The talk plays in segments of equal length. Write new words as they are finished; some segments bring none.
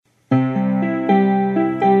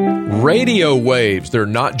Radio waves, they're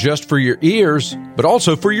not just for your ears, but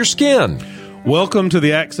also for your skin. Welcome to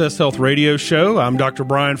the Access Health Radio Show. I'm Dr.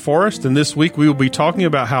 Brian Forrest, and this week we will be talking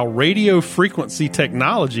about how radio frequency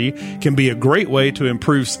technology can be a great way to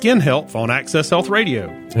improve skin health on Access Health Radio.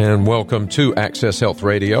 And welcome to Access Health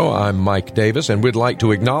Radio. I'm Mike Davis, and we'd like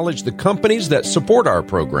to acknowledge the companies that support our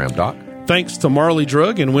program, Doc. Thanks to Marley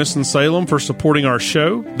Drug in Winston-Salem for supporting our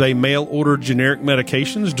show. They mail-order generic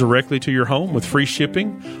medications directly to your home with free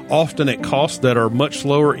shipping, often at costs that are much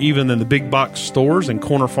lower even than the big box stores and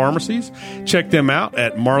corner pharmacies. Check them out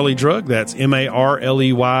at Marley Drug. That's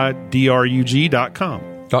MarleyDrug.com.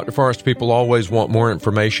 Dr. Forrest, people always want more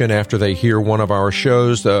information after they hear one of our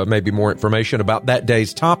shows, maybe more information about that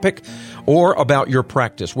day's topic or about your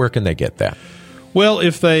practice. Where can they get that? Well,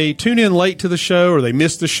 if they tune in late to the show or they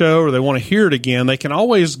miss the show or they want to hear it again, they can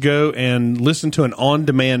always go and listen to an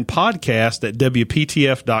on-demand podcast at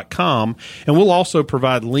WPTF.com, and we'll also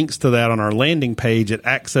provide links to that on our landing page at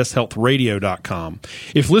AccessHealthRadio.com.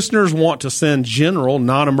 If listeners want to send general,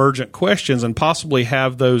 non-emergent questions and possibly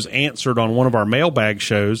have those answered on one of our mailbag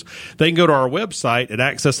shows, they can go to our website at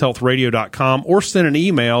AccessHealthRadio.com or send an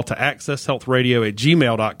email to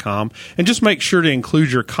AccessHealthRadio@gmail.com, and just make sure to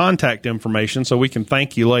include your contact information so we can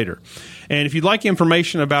thank you later. And if you'd like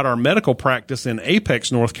information about our medical practice in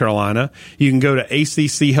Apex, North Carolina, you can go to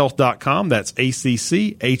ACCHealth.com. That's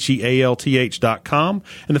ACCHealth.com.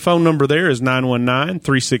 And the phone number there is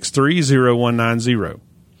 919-363-0190.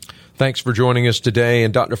 Thanks for joining us today.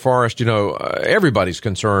 And Dr. Forrest, everybody's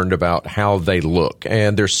concerned about how they look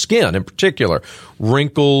and their skin in particular,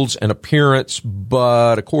 wrinkles and appearance.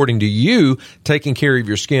 But according to you, taking care of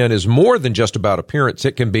your skin is more than just about appearance.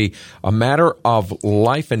 It can be a matter of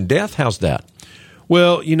life and death. How's that?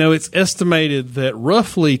 Well, it's estimated that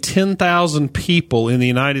roughly 10,000 people in the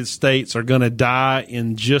United States are going to die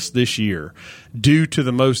in just this year due to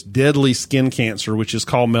the most deadly skin cancer, which is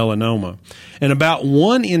called melanoma. And about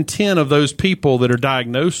 1 in 10 of those people that are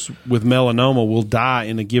diagnosed with melanoma will die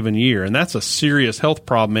in a given year. And that's a serious health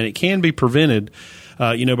problem, and it can be prevented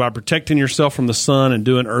by protecting yourself from the sun and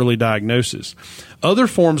doing early diagnosis. Other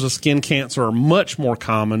forms of skin cancer are much more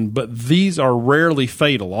common, but these are rarely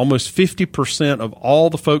fatal. Almost 50% of all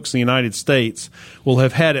the folks in the United States will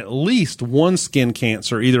have had at least one skin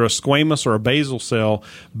cancer, either a squamous or a basal cell,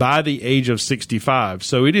 by the age of 65.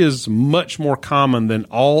 So it is much more common than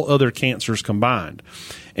all other cancers combined.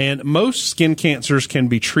 And most skin cancers can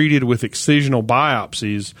be treated with excisional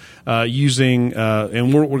biopsies using,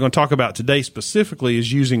 and what we're going to talk about today specifically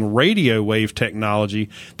is using radio wave technology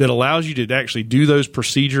that allows you to actually do those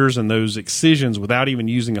procedures and those excisions without even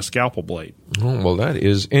using a scalpel blade. Oh, well, that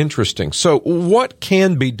is interesting. So what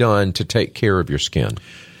can be done to take care of your skin?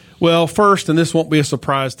 Well, first, and this won't be a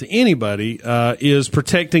surprise to anybody, is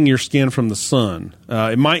protecting your skin from the sun.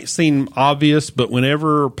 It might seem obvious, but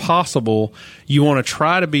whenever possible, you want to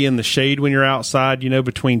try to be in the shade when you're outside.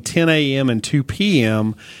 Between 10 a.m. and 2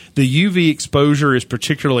 p.m., the UV exposure is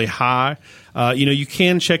particularly high. You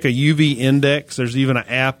can check a UV index. There's even an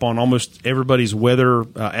app on almost everybody's weather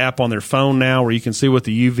app on their phone now where you can see what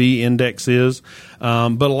the UV index is.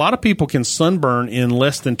 But a lot of people can sunburn in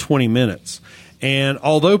less than 20 minutes. And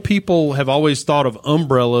although people have always thought of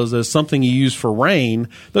umbrellas as something you use for rain,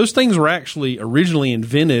 those things were actually originally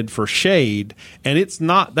invented for shade. And it's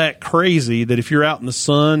not that crazy that if you're out in the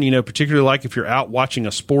sun, particularly like if you're out watching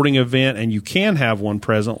a sporting event and you can have one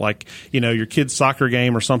present, like, your kid's soccer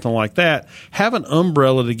game or something like that, have an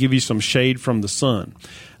umbrella to give you some shade from the sun.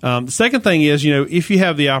 The second thing is, if you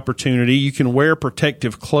have the opportunity, you can wear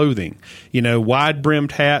protective clothing,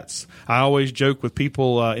 wide-brimmed hats. I always joke with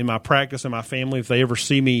people in my practice and my family, if they ever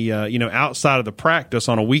see me, outside of the practice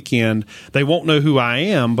on a weekend, they won't know who I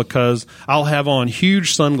am because I'll have on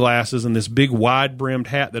huge sunglasses and this big wide-brimmed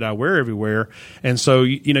hat that I wear everywhere. And so,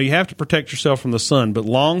 you have to protect yourself from the sun. But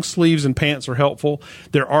long sleeves and pants are helpful.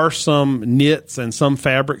 There are some knits and some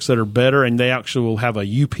fabrics that are better, and they actually will have a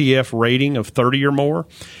UPF rating of 30 or more.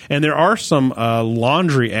 And there are some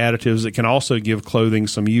laundry additives that can also give clothing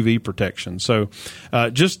some UV protection. So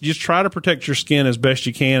just try to protect your skin as best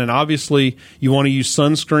you can. And obviously, you want to use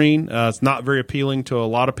sunscreen. It's not very appealing to a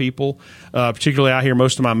lot of people. Particularly out here,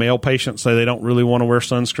 most of my male patients say they don't really want to wear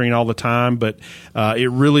sunscreen all the time. But it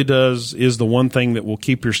really is the one thing that will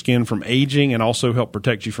keep your skin from aging and also help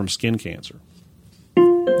protect you from skin cancer.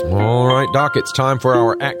 All right, Doc, it's time for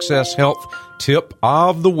our Access Health Tip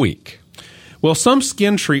of the Week. Well, some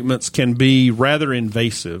skin treatments can be rather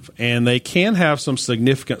invasive, and they can have some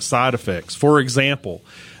significant side effects. For example,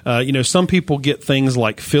 some people get things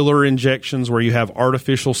like filler injections where you have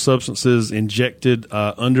artificial substances injected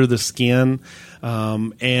under the skin.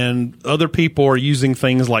 And other people are using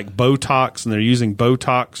things like Botox, and they're using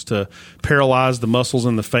Botox to paralyze the muscles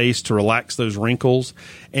in the face to relax those wrinkles.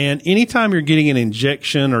 And anytime you're getting an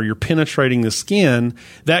injection or you're penetrating the skin,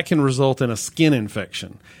 that can result in a skin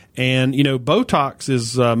infection. And, Botox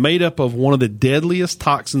is made up of one of the deadliest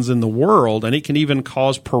toxins in the world, and it can even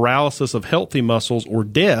cause paralysis of healthy muscles or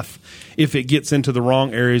death if it gets into the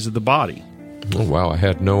wrong areas of the body. Oh, wow, I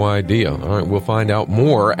had no idea. All right, we'll find out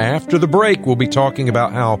more after the break. We'll be talking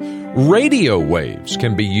about how radio waves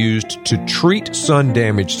can be used to treat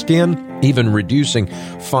sun-damaged skin, even reducing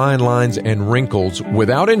fine lines and wrinkles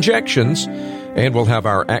without injections. And we'll have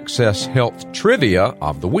our Access Health Trivia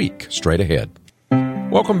of the Week straight ahead.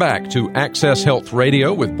 Welcome back to Access Health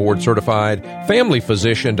Radio with board-certified family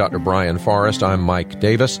physician Dr. Brian Forrest. I'm Mike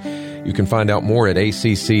Davis. You can find out more at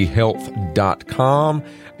acchealth.com.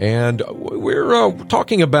 And we're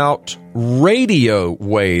talking about radio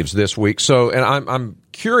waves this week. And I'm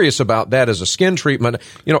curious about that as a skin treatment.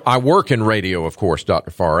 I work in radio, of course,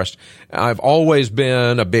 Dr. Forrest. I've always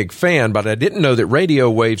been a big fan, but I didn't know that radio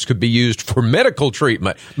waves could be used for medical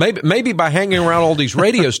treatment. Maybe by hanging around all these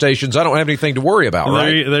radio stations, I don't have anything to worry about,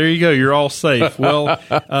 right? There you go. You're all safe. Well,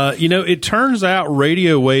 it turns out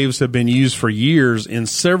radio waves have been used for years in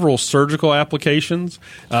several surgical applications.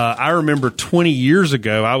 I remember 20 years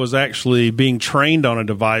ago, I was actually being trained on a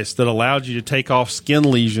device that allowed you to take off skin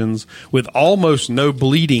lesions with almost no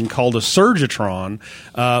bleeding called a Surgitron.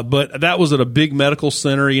 But that was at a big medical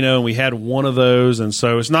center, and we had one of those. And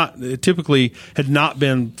so it typically had not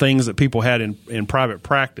been things that people had in private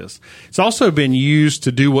practice. It's also been used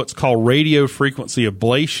to do what's called radio frequency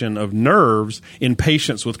ablation of nerves in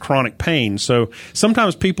patients with chronic pain. So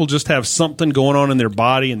sometimes people just have something going on in their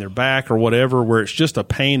body, in their back or whatever, where it's just a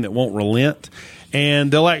pain that won't relent.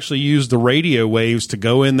 And they'll actually use the radio waves to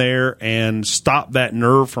go in there and stop that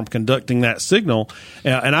nerve from conducting that signal.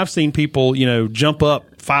 And I've seen people, jump up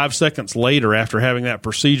 5 seconds later after having that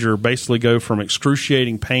procedure, basically go from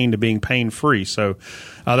excruciating pain to being pain-free. So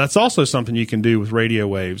that's also something you can do with radio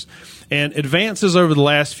waves. And advances over the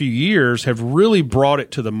last few years have really brought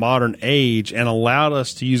it to the modern age and allowed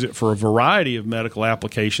us to use it for a variety of medical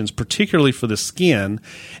applications, particularly for the skin.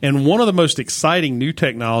 And one of the most exciting new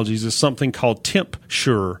technologies is something called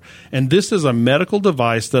TempSure. And this is a medical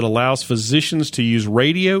device that allows physicians to use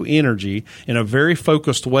radio energy in a very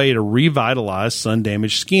focused way to revitalize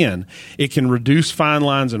sun-damaged skin. It can reduce fine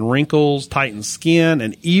lines and wrinkles, tighten skin,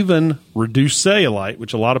 and even reduce cellulite,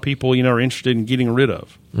 which a lot of people, are interested in getting rid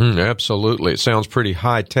of. Absolutely. It sounds pretty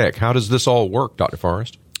high tech. How does this all work, Dr.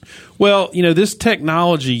 Forrest? Well, this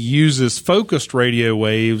technology uses focused radio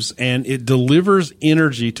waves, and it delivers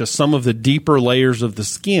energy to some of the deeper layers of the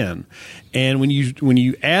skin. And when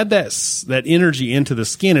you add that energy into the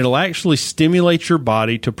skin, it'll actually stimulate your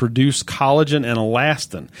body to produce collagen and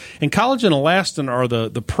elastin. And collagen and elastin are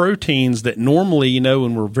the proteins that normally,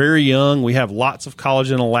 when we're very young, we have lots of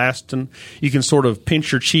collagen and elastin. You can sort of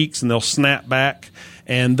pinch your cheeks and they'll snap back.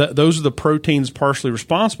 And those are the proteins partially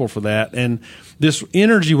responsible for that. And this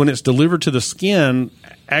energy, when it's delivered to the skin,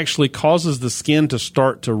 actually causes the skin to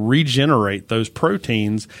start to regenerate those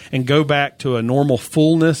proteins and go back to a normal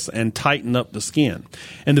fullness and tighten up the skin.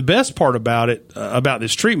 And the best part about it, about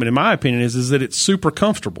this treatment, in my opinion, is that it's super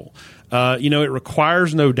comfortable. It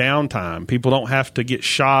requires no downtime. People don't have to get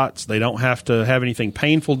shots. They don't have to have anything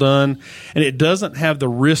painful done. And it doesn't have the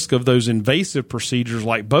risk of those invasive procedures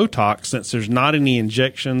like Botox, since there's not any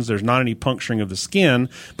injections, there's not any puncturing of the skin,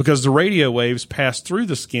 because the radio waves pass through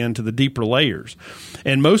the skin to the deeper layers.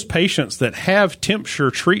 And most patients that have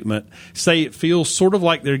TempSure treatment say it feels sort of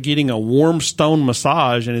like they're getting a warm stone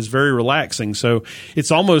massage and is very relaxing. So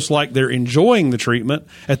it's almost like they're enjoying the treatment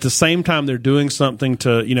at the same time they're doing something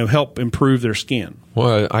to, help improve their skin.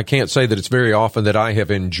 Well, I can't say that it's very often that I have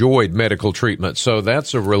enjoyed medical treatment, so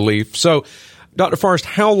that's a relief. So, Dr. Forrest,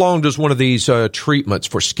 how long does one of these treatments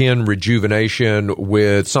for skin rejuvenation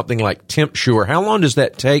with something like TempSure, how long does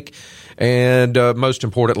that take? And most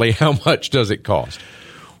importantly, how much does it cost?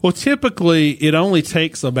 Well, typically, it only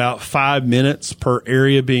takes about 5 minutes per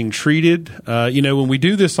area being treated. When we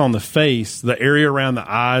do this on the face, the area around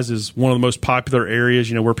the eyes is one of the most popular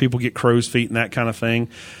areas, where people get crow's feet and that kind of thing.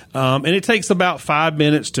 And it takes about 5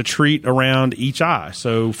 minutes to treat around each eye.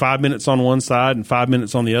 So 5 minutes on one side and 5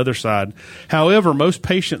 minutes on the other side. However, most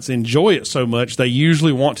patients enjoy it so much, they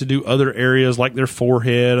usually want to do other areas like their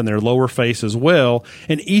forehead and their lower face as well.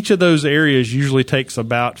 And each of those areas usually takes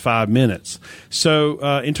about 5 minutes. So,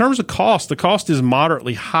 In terms of cost, the cost is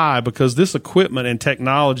moderately high because this equipment and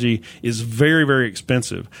technology is very, very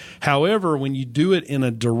expensive. However, when you do it in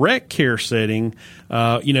a direct care setting,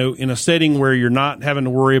 in a setting where you're not having to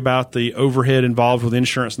worry about the overhead involved with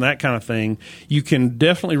insurance and that kind of thing, you can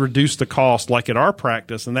definitely reduce the cost like at our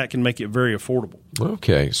practice, and that can make it very affordable.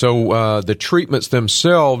 Okay. So the treatments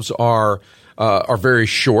themselves are very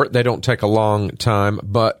short. They don't take a long time.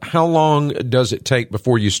 But how long does it take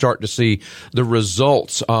before you start to see the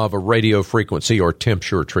results of a radio frequency or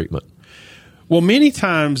temperature treatment? Well, many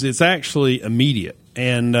times it's actually immediate.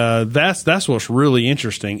 And that's what's really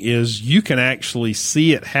interesting is you can actually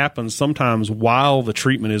see it happen sometimes while the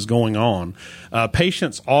treatment is going on.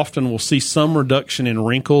 Patients often will see some reduction in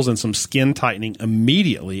wrinkles and some skin tightening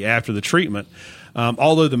immediately after the treatment.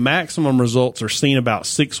 Although the maximum results are seen about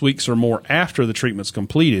 6 weeks or more after the treatment's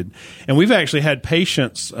completed. And we've actually had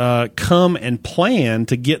patients come and plan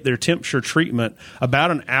to get their temperature treatment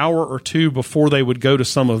about an hour or two before they would go to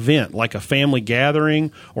some event, like a family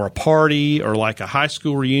gathering or a party or like a high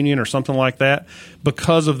school reunion or something like that,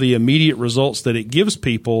 because of the immediate results that it gives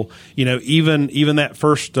people, even that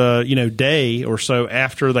first, day or so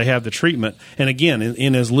after they have the treatment. And again,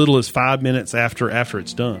 in as little as 5 minutes after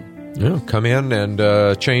it's done. Yeah, come in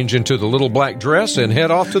and change into the little black dress and head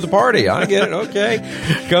off to the party. I get it.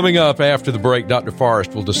 Okay. Coming up after the break, Dr.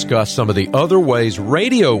 Forrest will discuss some of the other ways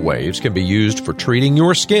radio waves can be used for treating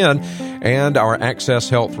your skin. And our Access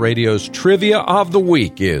Health Radio's Trivia of the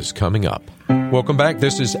Week is coming up. Welcome back.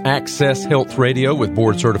 This is Access Health Radio with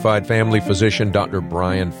board-certified family physician Dr.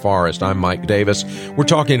 Brian Forrest. I'm Mike Davis. We're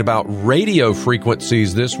talking about radio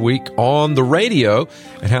frequencies this week on the radio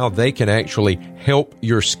and how they can actually help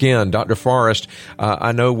your skin. Dr. Forrest,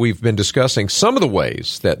 I know we've been discussing some of the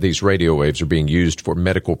ways that these radio waves are being used for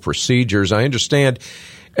medical procedures. I understand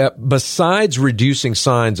besides reducing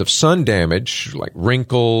signs of sun damage, like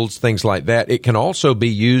wrinkles, things like that, it can also be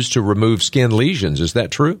used to remove skin lesions. Is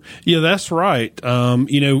that true? Yeah, that's right.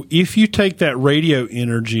 If you take that radio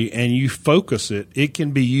energy and you focus it, it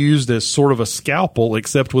can be used as sort of a scalpel,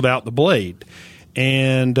 except without the blade.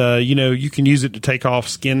 And, you can use it to take off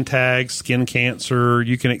skin tags, skin cancer.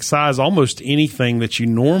 You can excise almost anything that you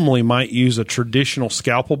normally might use a traditional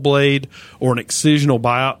scalpel blade or an excisional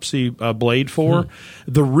biopsy blade for.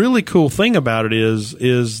 The really cool thing about it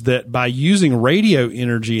is that by using radio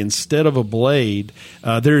energy instead of a blade,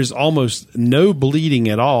 there is almost no bleeding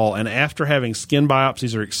at all. And after having skin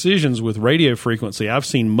biopsies or excisions with radio frequency, I've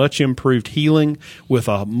seen much improved healing with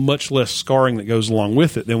a much less scarring that goes along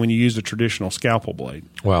with it than when you use a traditional scalpel blade.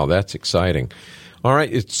 Wow, that's exciting. All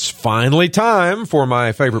right, it's finally time for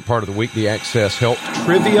my favorite part of the week, the Access Health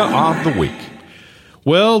Trivia of the Week.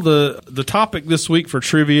 Well, the topic this week for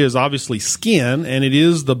trivia is obviously skin, and it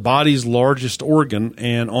is the body's largest organ.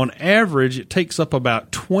 And on average, it takes up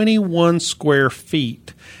about 21 square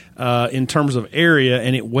feet in terms of area,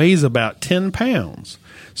 and it weighs about 10 pounds.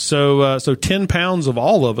 So 10 pounds of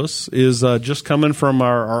all of us is just coming from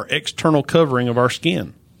our external covering of our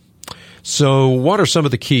skin. So what are some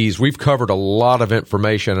of the keys? We've covered a lot of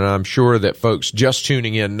information, and I'm sure that folks just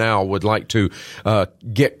tuning in now would like to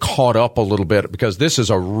get caught up a little bit, because this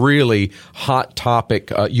is a really hot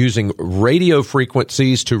topic, using radio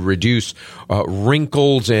frequencies to reduce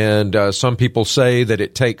wrinkles. And some people say that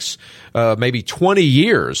it takes maybe 20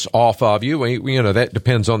 years off of you. That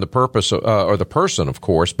depends on the purpose or the person, of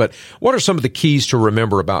course. But what are some of the keys to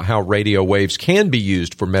remember about how radio waves can be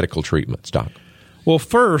used for medical treatments, Doc? Well,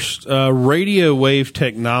 first, radio wave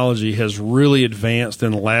technology has really advanced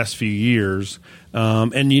in the last few years.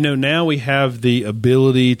 Now we have the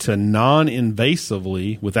ability to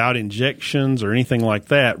non-invasively, without injections or anything like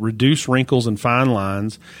that, reduce wrinkles and fine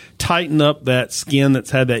lines, tighten up that skin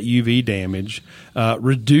that's had that UV damage,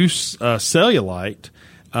 reduce cellulite,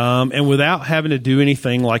 and without having to do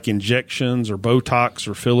anything like injections or Botox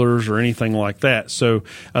or fillers or anything like that. So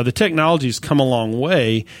the technology has come a long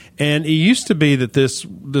way, and it used to be that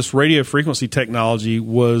this radio frequency technology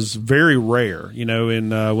was very rare.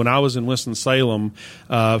 When I was in Winston-Salem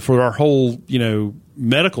for our whole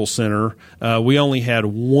medical center, we only had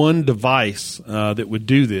one device that would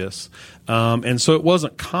do this. And so it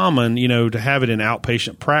wasn't common, to have it in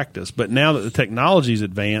outpatient practice. But now that the technology's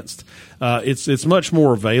advanced, it's much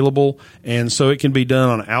more available, and so it can be done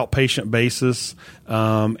on an outpatient basis.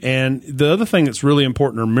 And the other thing that's really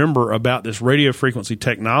important to remember about this radio frequency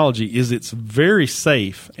technology is it's very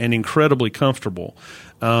safe and incredibly comfortable.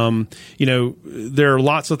 There are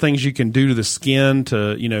lots of things you can do to the skin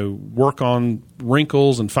to, work on wrinkles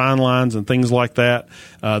wrinkles and fine lines and things like that.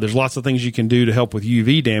 There's lots of things you can do to help with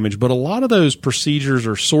UV damage, but a lot of those procedures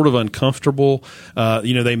are sort of uncomfortable.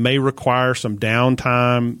 They may require some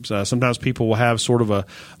downtime. Sometimes people will have sort of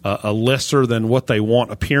a lesser than what they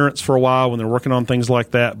want appearance for a while when they're working on things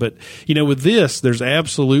like that. But, with this, there's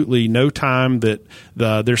absolutely no time that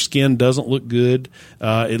their skin doesn't look good.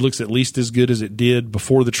 It looks at least as good as it did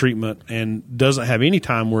before the treatment and doesn't have any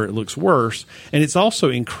time where it looks worse. And it's also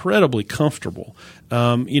incredibly comfortable.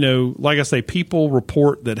 Like I say, people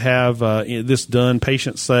report that have this done.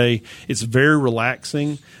 Patients say it's very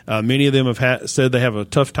relaxing. Many of them have said they have a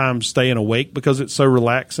tough time staying awake because it's so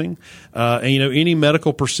relaxing. Any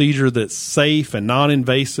medical procedure that's safe and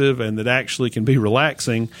non-invasive and that actually can be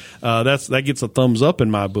relaxing, that gets a thumbs up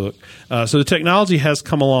in my book. So the technology has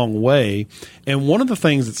come a long way. And one of the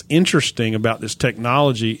things that's interesting about this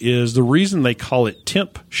technology is the reason they call it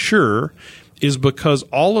TempSure is because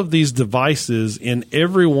all of these devices in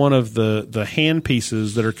every one of the hand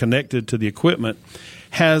pieces that are connected to the equipment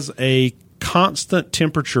has a constant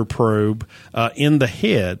temperature probe in the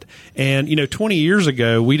head. And 20 years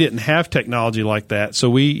ago we didn't have technology like that,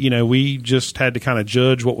 so we just had to kind of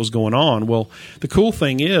judge what was going on. Well, the cool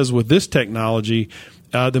thing is with this technology,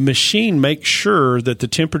 the machine makes sure that the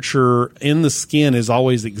temperature in the skin is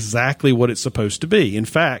always exactly what it's supposed to be. In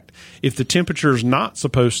fact, if the temperature is not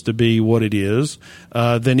supposed to be what it is,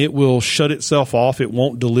 then it will shut itself off. It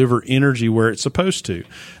won't deliver energy where it's supposed to.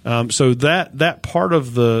 So that part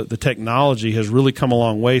of the technology has really come a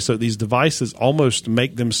long way. So these devices almost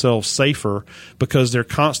make themselves safer because they're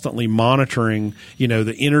constantly monitoring,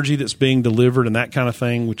 the energy that's being delivered and that kind of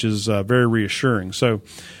thing, which is very reassuring. So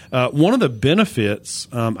one of the benefits,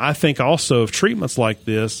 I think, also of treatments like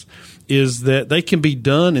this is that they can be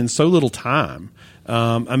done in so little time.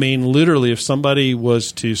 Literally, if somebody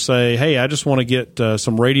was to say, hey, I just want to get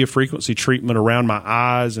some radiofrequency treatment around my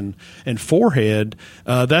eyes and forehead,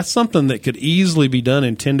 that's something that could easily be done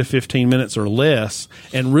in 10 to 15 minutes or less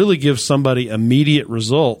and really give somebody immediate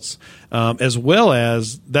results. As well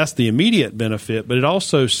as that's the immediate benefit, but it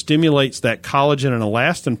also stimulates that collagen and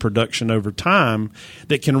elastin production over time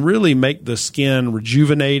that can really make the skin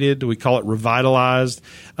rejuvenated. We call it revitalized.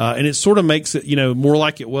 And it sort of makes it, more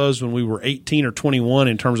like it was when we were 18 or 21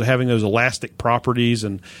 in terms of having those elastic properties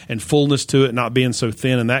and fullness to it, not being so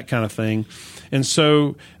thin and that kind of thing. And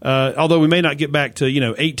so, although we may not get back to,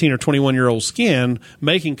 18 or 21-year-old skin,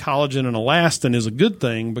 making collagen and elastin is a good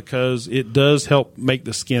thing because it does help make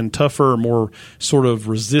the skin tougher, more sort of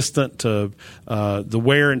resistant to the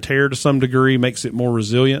wear and tear to some degree, makes it more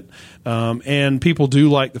resilient. And people do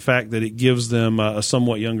like the fact that it gives them a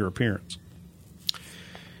somewhat younger appearance.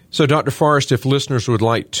 So, Dr. Forrest, if listeners would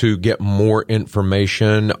like to get more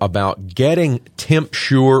information about getting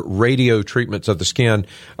TempSure radio treatments of the skin,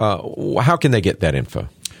 how can they get that info?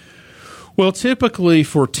 Well, typically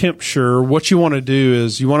for TempSure, what you want to do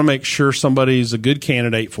is you want to make sure somebody's a good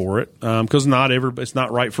candidate for it because it's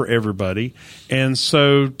not right for everybody. And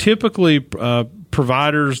so typically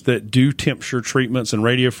providers that do TempSure treatments and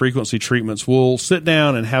radiofrequency treatments will sit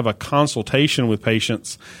down and have a consultation with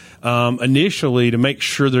patients initially to make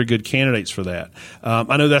sure they're good candidates for that.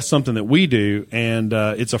 I know that's something that we do, and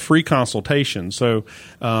it's a free consultation. So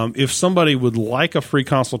if somebody would like a free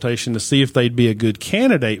consultation to see if they'd be a good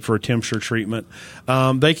candidate for a TempSure treatment,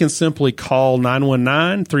 they can simply call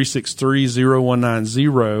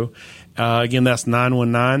 919-363-0190. Again, that's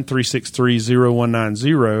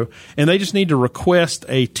 919-363-0190, and they just need to request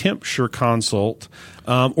a TempSure consult,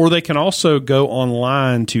 or they can also go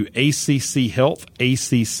online to ACC Health,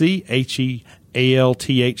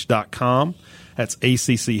 ACCHEALTH.com. That's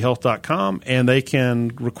ACCHealth.com, and they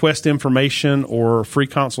can request information or free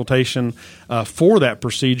consultation for that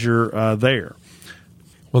procedure there.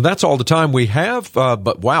 Well, that's all the time we have,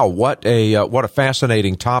 but wow, what a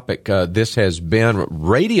fascinating topic this has been.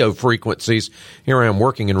 Radio frequencies. Here I am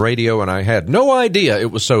working in radio, and I had no idea it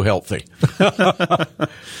was so healthy.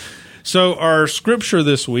 So our scripture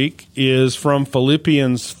this week is from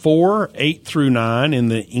Philippians 4:8-9 in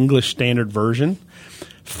the English Standard Version.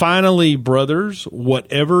 Finally, brothers,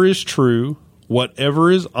 whatever is true, whatever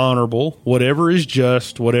is honorable, whatever is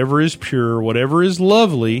just, whatever is pure, whatever is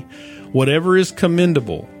lovely, whatever is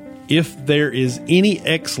commendable, if there is any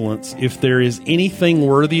excellence, if there is anything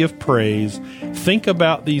worthy of praise, think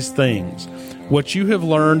about these things. What you have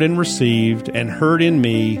learned and received and heard in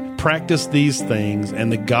me, practice these things, and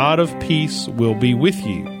the God of peace will be with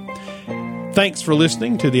you. Thanks for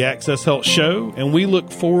listening to the Access Health Show, and we look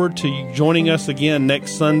forward to you joining us again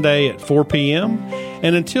next Sunday at 4 p.m.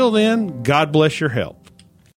 And until then, God bless your health.